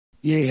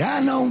Yeah, I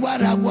know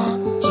what I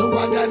want, so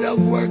I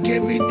gotta work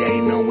every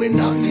day, knowing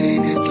nothing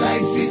in this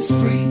life is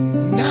free.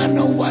 And I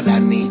know what I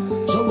need,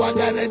 so I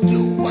gotta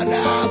do what I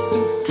have to.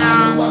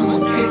 I know I'ma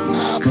get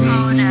my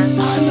peace.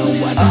 I know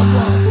what I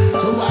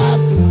want, so I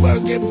have to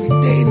work every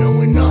day,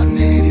 knowing nothing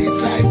in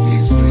this life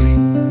is free.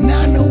 And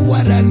I know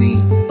what I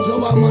need,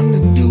 so I'm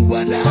gonna do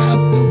what I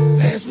have to.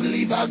 Best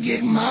believe I'll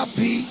get my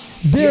peace.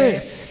 Yeah.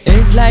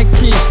 Ain't like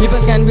cheap,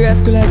 people can be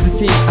as cool as the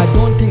sea. I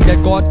don't think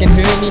that God can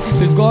hear me.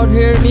 Does God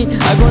hear me?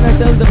 I gonna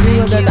tell the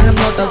people that I'm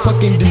not a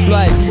fucking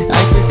disloyal.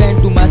 I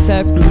pretend to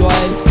myself to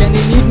loyal. Can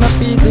you need my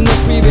peace in a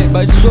free way?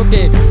 But it's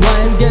okay, why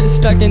I'm getting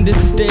stuck in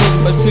this stage?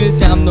 But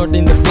seriously, I'm not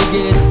in the big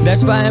age.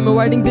 That's why I'm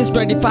avoiding this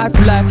 25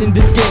 to life in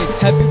this cage.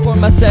 Happy for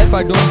myself,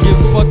 I don't give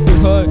a fuck to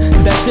her.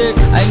 That's it,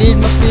 I need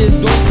my peace.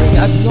 Don't think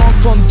I belong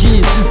from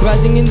G's.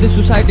 Rising in this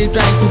society,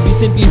 trying to be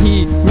simply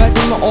he.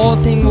 Writing my all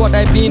thing, what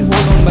I've been,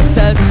 hold on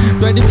myself.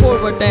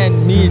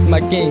 24/10, meet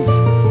my kings.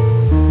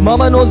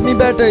 Mama knows me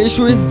better,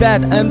 issue is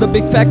that I'm the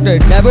big factor.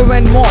 Never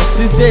went more,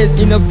 6 days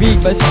in a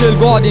week, but still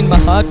God in my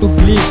heart to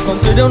believe.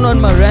 Considering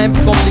on my ramp,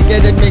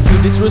 complicated makes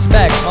me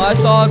disrespect. I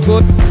saw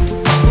good.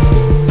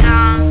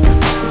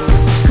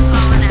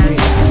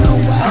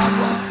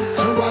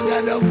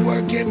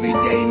 Work every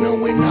day,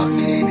 knowing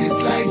nothing in this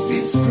life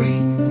is free.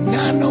 And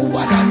I know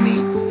what I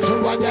need, so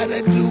I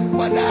gotta do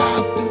what I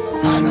have to.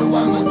 I know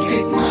I'ma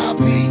get my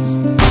peace.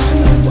 I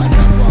know what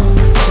I want,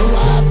 so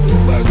I have to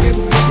work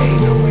every day,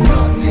 knowing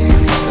nothing in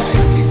this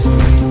life is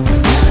free.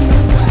 And I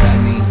know what I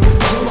need,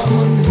 so I'm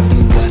gonna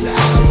do what I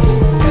have to.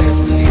 Best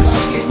believe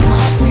I'll get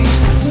my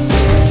peace.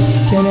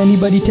 Yeah. Can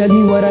anybody tell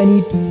me what I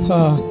need?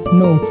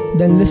 No.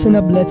 Then listen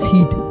up, let's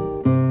heat.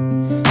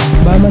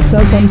 By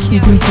myself I'm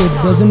speaking truth,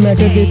 doesn't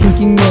matter they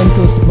thinking me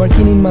untruth.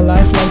 Working in my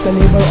life like a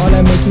labor, all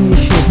I'm making is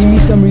shit. Give me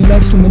some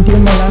relax to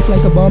maintain my life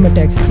like a bomb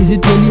attacks. Is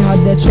it really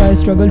hard? That's why I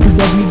struggle to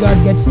get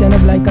regard. Get stand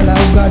up like a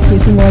lifeguard,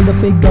 facing all the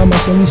fake drama.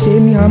 Can you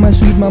save me, huh my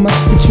sweet mama?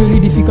 It's really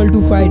difficult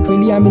to fight,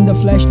 really I'm in the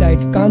flashlight.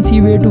 Can't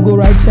see where to go,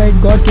 right side.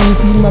 God, can you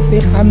feel my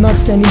pain? I'm not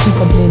standing to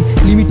complain.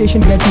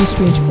 Limitation get me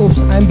strange,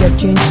 oops, I'm get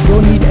changed.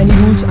 Don't need any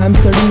rules, I'm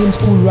studying in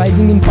school.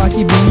 Rising in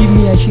party, believe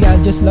me Aishi,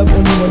 I'll just love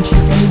only one she.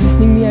 Can you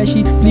listening me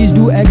Aishi? Please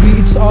do agree.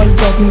 It's all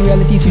talking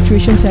reality,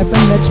 situations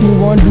happen, let's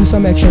move on, do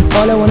some action.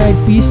 All I want is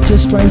peace,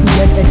 just trying to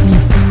get at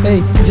least.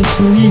 Hey, just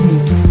believe me.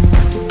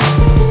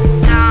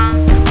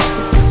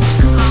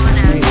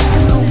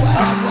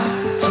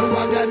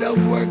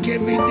 Work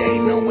every day,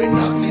 knowing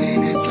nothing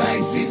in this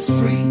life is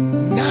free.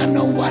 And I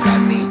know what I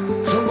need,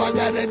 so I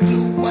gotta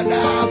do what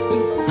I